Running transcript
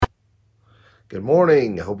Good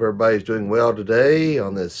morning. I hope everybody's doing well today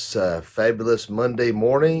on this fabulous Monday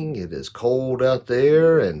morning. It is cold out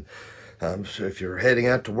there, and so if you're heading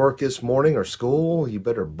out to work this morning or school, you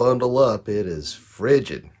better bundle up. It is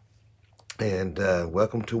frigid. And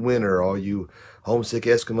welcome to winter, all you homesick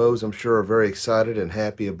Eskimos. I'm sure are very excited and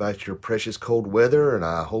happy about your precious cold weather, and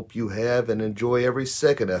I hope you have and enjoy every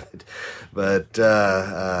second of it. But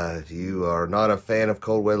if you are not a fan of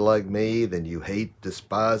cold weather like me, then you hate,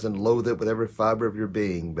 despise, and loathe it with every fiber of your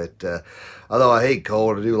being. But although I hate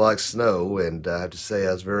cold, I do like snow, and I have to say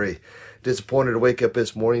I was very disappointed to wake up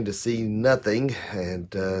this morning to see nothing. And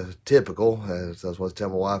typical, as I was once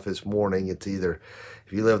telling my wife this morning, it's either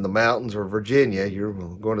if you live in the mountains or Virginia, you're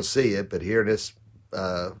going to see it. But here in this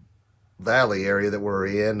valley area that we're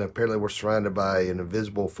in, apparently we're surrounded by an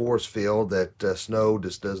invisible force field that snow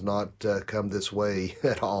just does not come this way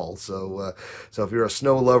at all. So if you're a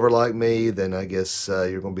snow lover like me, then I guess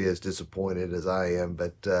you're going to be as disappointed as I am.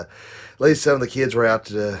 But at least some of the kids were out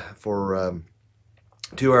for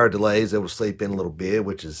 2-hour delays. They will sleep in a little bit,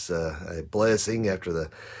 which is a blessing after the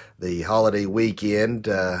holiday weekend.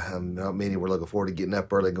 Not many were looking forward to getting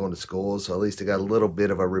up early and going to school, so at least I got a little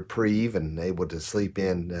bit of a reprieve and able to sleep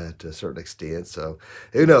in to a certain extent. So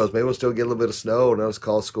who knows, maybe we'll still get a little bit of snow and I'll just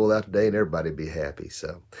call school out today and everybody be happy.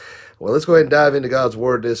 So well, let's go ahead and dive into God's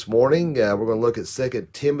Word this morning. We're going to look at 2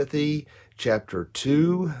 Timothy chapter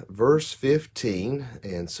 2, verse 15.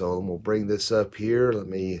 And so we'll bring this up here.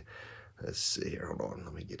 Let's see here. Hold on.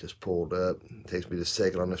 Let me get this pulled up. It takes me just a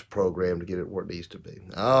second on this program to get it where it needs to be.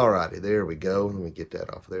 All righty. There we go. Let me get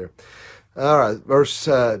that off there. All right.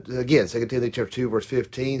 Again, 2 Timothy chapter 2, verse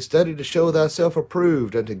 15. Study to show thyself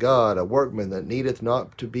approved unto God, a workman that needeth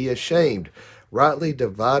not to be ashamed, rightly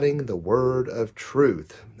dividing the word of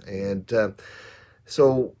truth. And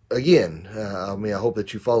so again, I hope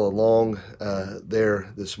that you follow along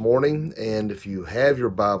there this morning. And if you have your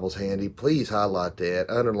Bibles handy, please highlight that,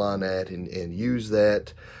 underline that, and use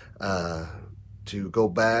that to go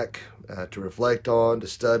back, to reflect on, to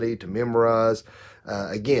study, to memorize.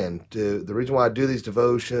 The reason why I do these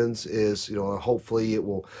devotions is, hopefully it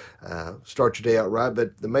will start your day out right.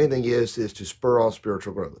 But the main thing is to spur on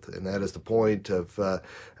spiritual growth, and that is the point of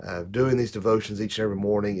doing these devotions each and every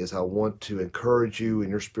morning. Is I want to encourage you in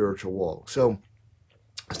your spiritual walk. So,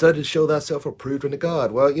 study to show thyself approved unto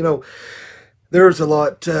God. Well, there's a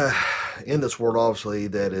lot in this world, obviously,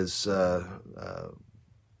 that is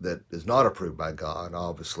not approved by God,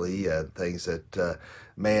 obviously, things that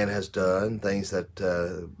man has done, things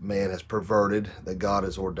that man has perverted, that God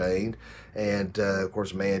has ordained. And, of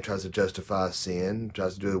course, man tries to justify sin,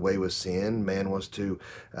 tries to do away with sin. Man wants to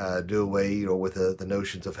do away, with the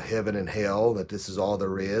notions of heaven and hell, that this is all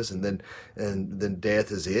there is, and then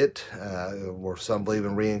death is it, or some believe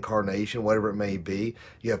in reincarnation, whatever it may be.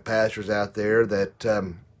 You have pastors out there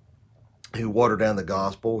that who water down the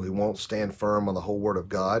gospel, who won't stand firm on the whole word of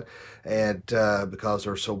God, and because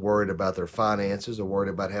they're so worried about their finances, they're worried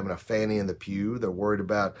about having a fanny in the pew, they're worried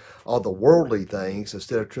about all the worldly things,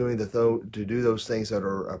 instead of trying to do those things that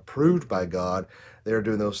are approved by God, they're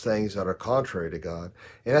doing those things that are contrary to God.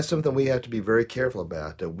 And that's something we have to be very careful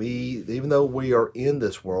about, that even though we are in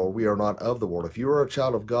this world, we are not of the world. If you are a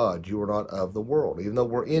child of God, you are not of the world. Even though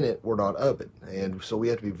we're in it, we're not of it. And so we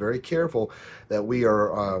have to be very careful that we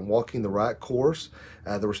are walking the right course,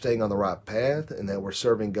 that we're staying on the right path, and that we're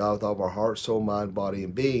serving God with all of our heart, soul, mind, body,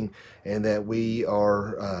 and being, and that we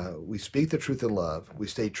speak the truth in love. We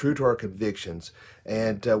stay true to our convictions,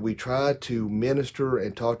 and we try to minister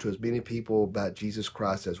and talk to as many people about Jesus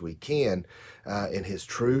Christ as we can in His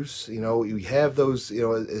truths. We have those.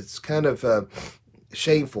 It's kind of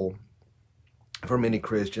shameful for many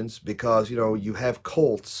Christians, because you have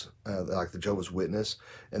cults like the Jehovah's Witness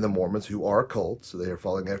and the Mormons, who are cults. So they are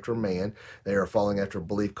following after a man. They are following after a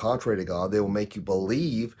belief contrary to God. They will make you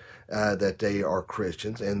believe that they are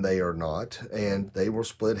Christians, and they are not, and they will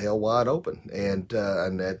split hell wide open. And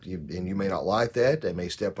you may not like that. They may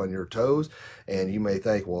step on your toes, and you may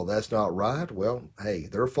think, well, that's not right. Well, hey,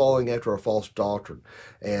 they're following after a false doctrine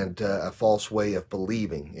and a false way of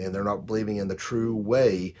believing, and they're not believing in the true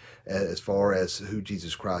way as far as who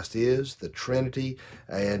Jesus Christ is, the Trinity,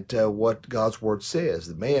 and what God's Word says.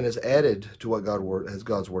 The man has added to what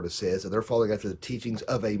God's Word says, and they're following after the teachings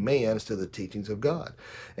of a man instead of the teachings of God.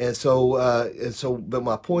 But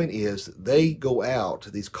my point is,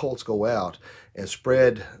 these cults go out and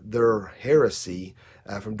spread their heresy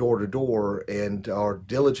from door to door and are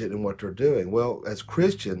diligent in what they're doing. Well, as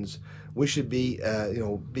Christians, we should be,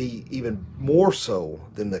 be even more so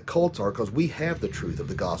than the cults are, because we have the truth of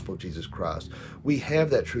the gospel of Jesus Christ. We have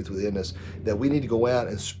that truth within us that we need to go out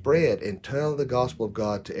and spread and tell the gospel of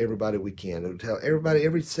God to everybody we can, and tell everybody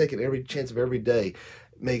every second, every chance of every day.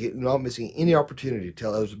 Make it not missing any opportunity to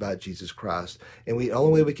tell others about Jesus Christ. And the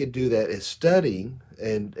only way we can do that is studying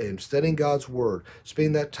and studying God's Word,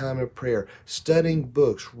 spending that time in prayer, studying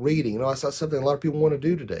books, reading. That's not something a lot of people want to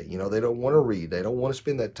do today. They don't want to read. They don't want to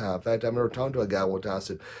spend that time. In fact, I remember talking to a guy one time. I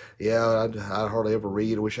said, "Yeah, I hardly ever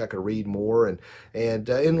read. I wish I could read more."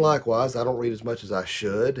 And likewise, I don't read as much as I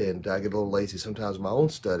should, and I get a little lazy sometimes in my own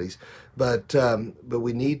studies. But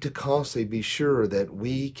we need to constantly be sure that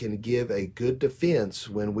we can give a good defense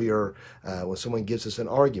when when someone gives us an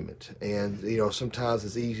argument. And sometimes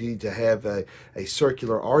it's easy to have a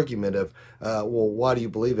circular argument of, well, why do you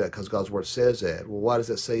believe that? Because God's Word says that. Well, why does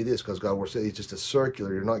it say this? Because God's Word says it's just a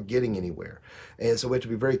circular. You're not getting anywhere. And so we have to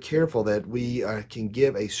be very careful that we can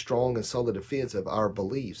give a strong and solid defense of our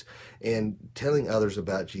beliefs and telling others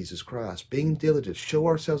about Jesus Christ. Being diligent, show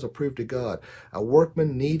ourselves approved to God. A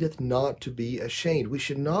workman needeth not to be ashamed. We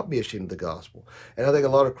should not be ashamed of the gospel. And I think a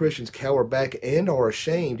lot of Christians cower back and are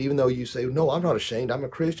ashamed, even though you say, "No, I'm not ashamed. I'm a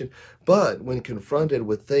Christian." But when confronted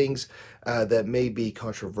with things that may be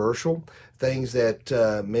controversial, things that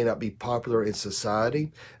may not be popular in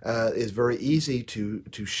society, it's very easy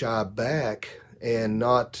to shy back and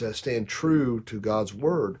not stand true to God's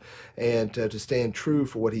Word, and to stand true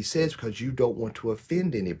for what He says, because you don't want to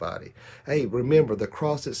offend anybody. Hey, remember, the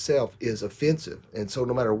cross itself is offensive. And so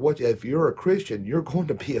no matter what, if you're a Christian, you're going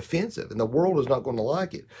to be offensive, and the world is not going to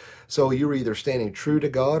like it. So you're either standing true to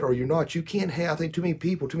God or you're not. You can't have, I think too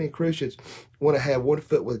many Christians want to have one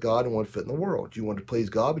foot with God and one foot in the world. You want to please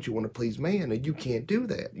God, but you want to please man, and you can't do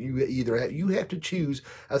that. You have to choose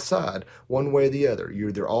a side, one way or the other. You're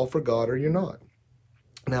either all for God or you're not.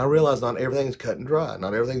 Now, I realize not everything is cut and dry.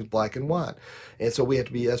 Not everything is black and white. And so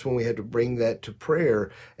that's when we have to bring that to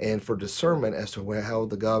prayer and for discernment as to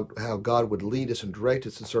how God would lead us and direct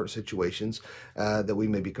us in certain situations that we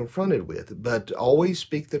may be confronted with. But always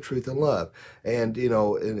speak the truth in love. And,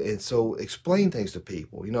 and so explain things to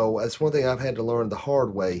people. That's one thing I've had to learn the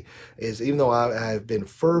hard way, is even though I've been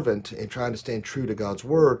fervent in trying to stand true to God's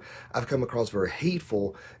Word, I've come across very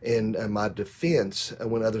hateful in my defense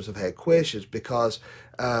when others have had questions, because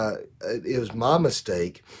it was my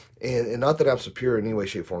mistake, and not that I'm superior in any way,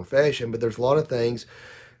 shape, form, fashion, but there's a lot of things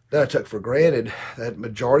that I took for granted. That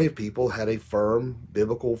majority of people had a firm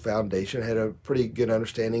biblical foundation, had a pretty good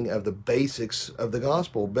understanding of the basics of the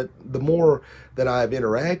gospel. But the more that I've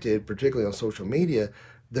interacted, particularly on social media,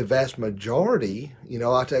 the vast majority,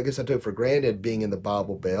 I guess I took for granted, being in the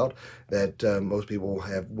Bible Belt, that most people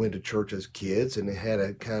went to church as kids and they had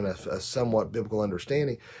a kind of a somewhat biblical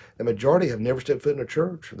understanding. The majority have never stepped foot in a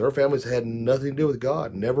church. Their families had nothing to do with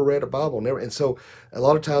God, never read a Bible, never. And so a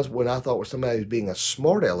lot of times when I thought somebody was being a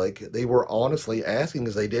smart aleck, they were honestly asking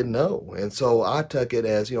because they didn't know. And so I took it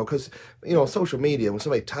as, because, on social media, when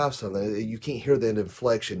somebody types something, you can't hear the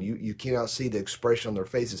inflection. You cannot see the expression on their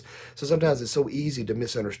faces. So sometimes it's so easy to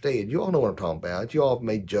misunderstand. You all know what I'm talking about. You all have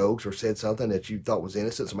made jokes or said something that you thought was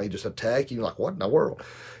innocent. Somebody just attacked you. You're like, what in the world?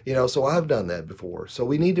 So I've done that before. So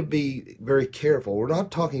we need to be very careful. We're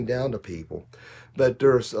not talking down to people, but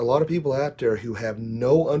there's a lot of people out there who have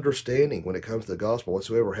no understanding when it comes to the gospel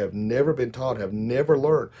whatsoever, have never been taught, have never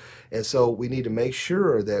learned. And so we need to make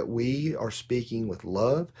sure that we are speaking with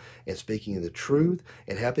love and speaking the truth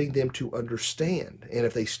and helping them to understand. And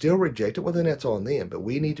if they still reject it, well, then that's on them. But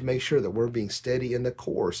we need to make sure that we're being steady in the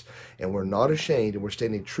course and we're not ashamed and we're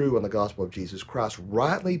standing true on the gospel of Jesus Christ,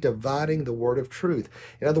 rightly dividing the word of truth.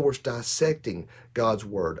 In other words, dissecting God's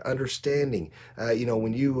word, understanding.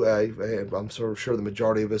 When I'm sort of sure the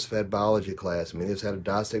majority of us have had biology class. I mean, it's had to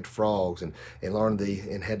dissect frogs and learn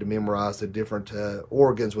and had to memorize the different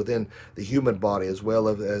organs within the human body, as well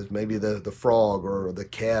as maybe the frog or the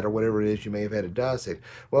cat or whatever it is you may have had to dissect.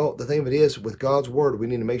 Well, the thing of it is, with God's word, we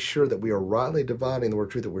need to make sure that we are rightly dividing the word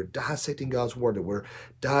of truth, that we're dissecting God's word, that we're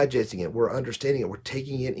digesting it, we're understanding it, we're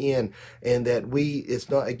taking it in, and that it's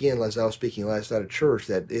not, again, as I was speaking last night at church,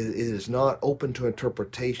 that it is not open to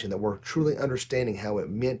interpretation, that we're truly understanding how it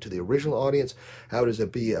meant to the original audience, how does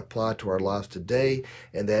it be applied to our lives today,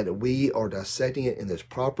 and that we are dissecting it in this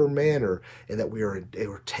proper manner, and that we're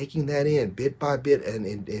taking that in bit by bit and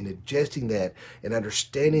ingesting that and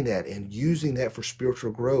understanding that and using that for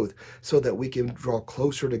spiritual growth, so that we can draw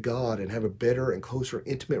closer to God and have a better and closer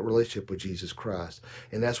intimate relationship with Jesus Christ.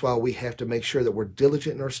 And that's why we have to make sure that we're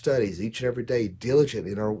diligent in our studies each and every day, diligent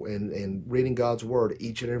in reading God's word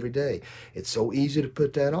each and every day. It's so so easy to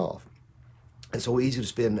put that off. It's so easy to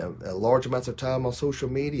spend large amounts of time on social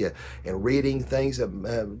media and reading things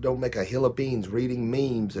that don't make a hill of beans, reading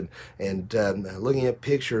memes and looking at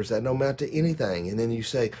pictures that don't amount to anything. And then you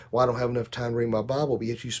say, well, I don't have enough time to read my Bible, but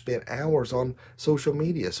yet you spent hours on social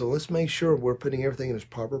media. So let's make sure we're putting everything in its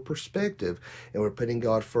proper perspective and we're putting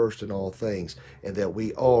God first in all things, and that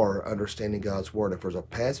we are understanding God's Word. If there's a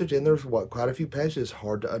passage, and there's quite a few passages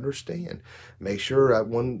hard to understand, make sure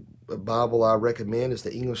one Bible I recommend is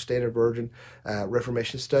the English Standard Version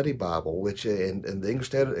Reformation Study Bible, which and the English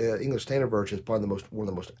Standard Version is probably one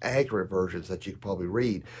of the most accurate versions that you could probably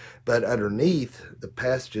read. But underneath the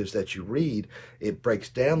passages that you read, it breaks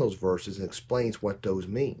down those verses and explains what those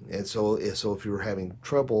mean. And so if you're having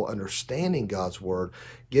trouble understanding God's Word,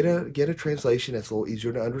 get a translation that's a little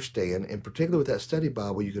easier to understand. And particularly with that study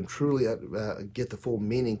Bible, you can truly get the full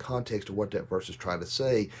meaning, context of what that verse is trying to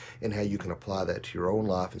say, and how you can apply that to your own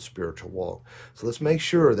life and spiritual walk. So let's make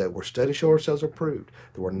sure that we're studying to show ourselves approved,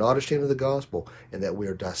 that we're not ashamed of the gospel, and that we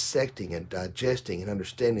are dissecting and digesting and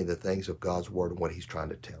understanding the things of God's Word and what He's trying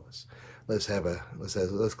to tell us. Let's have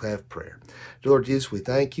prayer. Dear Lord Jesus, we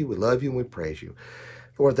thank you, we love you, and we praise you.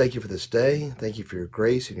 Lord, thank you for this day. Thank you for your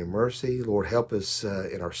grace and your mercy. Lord, help us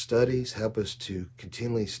in our studies. Help us to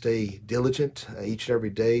continually stay diligent each and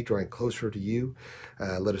every day, drawing closer to you.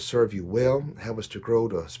 Let us serve you well. Help us to grow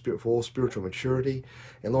to full spiritual maturity.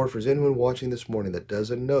 And Lord, if there's anyone watching this morning that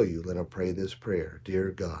doesn't know you, let them pray this prayer.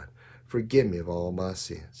 Dear God, forgive me of all my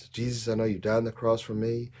sins. Jesus, I know you died on the cross for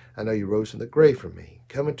me. I know you rose from the grave for me.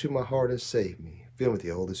 Come into my heart and save me. Fill me with the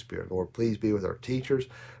Holy Spirit. Lord, please be with our teachers,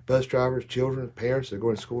 bus drivers, children, parents that are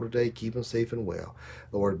going to school today. Keep them safe and well.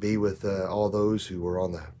 Lord, be with all those who are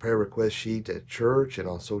on the prayer request sheet at church and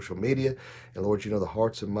on social media. And Lord, you know the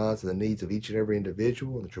hearts and minds and the needs of each and every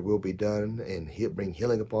individual, and that your will be done, and bring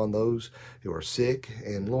healing upon those who are sick.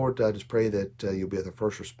 And Lord, I just pray that you'll be with the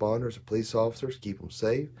first responders, the police officers, keep them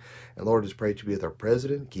safe. And Lord, just pray that you'll be with our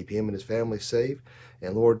president, keep him and his family safe.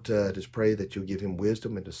 And Lord, just pray that you'll give him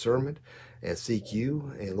wisdom and discernment and seek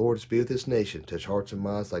you. And Lord, just be with this nation, touch hearts and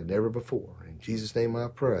minds like never before. In Jesus' name I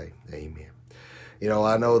pray. Amen. You know,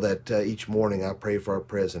 I know that each morning I pray for our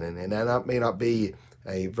president, and that may not be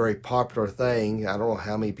a very popular thing. I don't know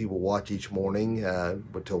how many people watch each morning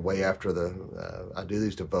until way after I do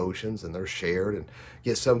these devotions, and they're shared and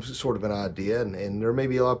get some sort of an idea. And there may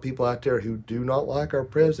be a lot of people out there who do not like our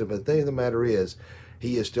president, but the thing of the matter is,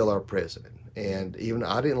 he is still our president. And even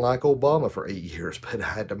I didn't like Obama for 8 years, but I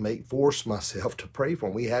had to force myself to pray for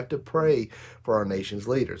him. We have to pray for our nation's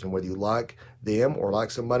leaders, and whether you like them or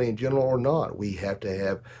like somebody in general or not, we have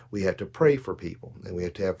to pray for people, and we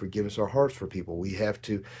have to have forgiveness in our hearts for people. We have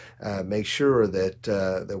to make sure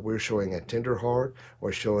that we're showing a tender heart,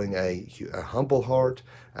 we're showing a humble heart,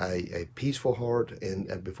 a peaceful heart,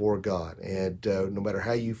 and before God. And no matter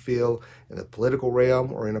how you feel in the political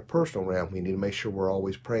realm or in a personal realm, we need to make sure we're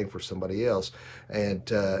always praying for somebody else, and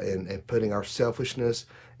putting our selfishness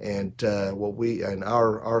and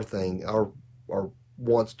our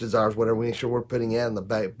wants, desires, whatever, we make sure we're putting out in the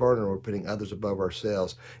back burner. We're putting others above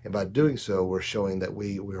ourselves, and by doing so, we're showing that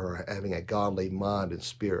we are having a godly mind and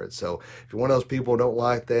spirit. So if you're one of those people who don't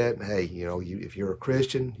like that, hey, if you're a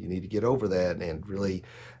Christian, you need to get over that and really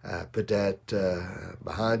put that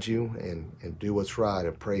behind you and do what's right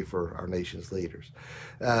and pray for our nation's leaders.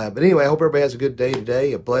 But anyway, I hope everybody has a good day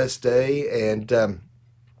today, a blessed day, and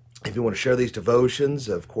if you want to share these devotions,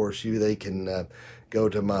 of course, they can go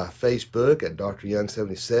to my Facebook at Dr. Young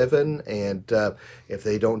 77, and if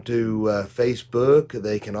they don't do Facebook,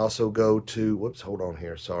 they can also go to, hold on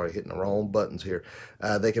here, sorry, hitting the wrong buttons here.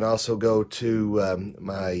 They can also go to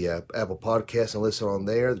my Apple Podcast and listen on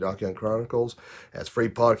there, the Dr. Young Chronicles. That's free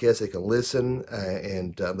podcast. They can listen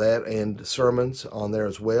and sermons on there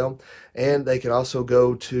as well. And they can also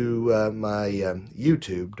go to my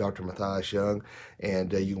YouTube, Dr. Matthias Young,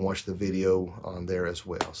 and you can watch the video on there as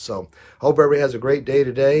well. So hope everybody has a great day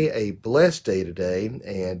today, a blessed day today,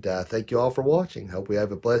 and thank you all for watching. Hope we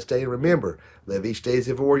have a blessed day. And remember, live each day as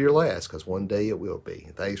if it were your last, because one day it will be.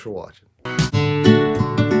 Thanks for watching.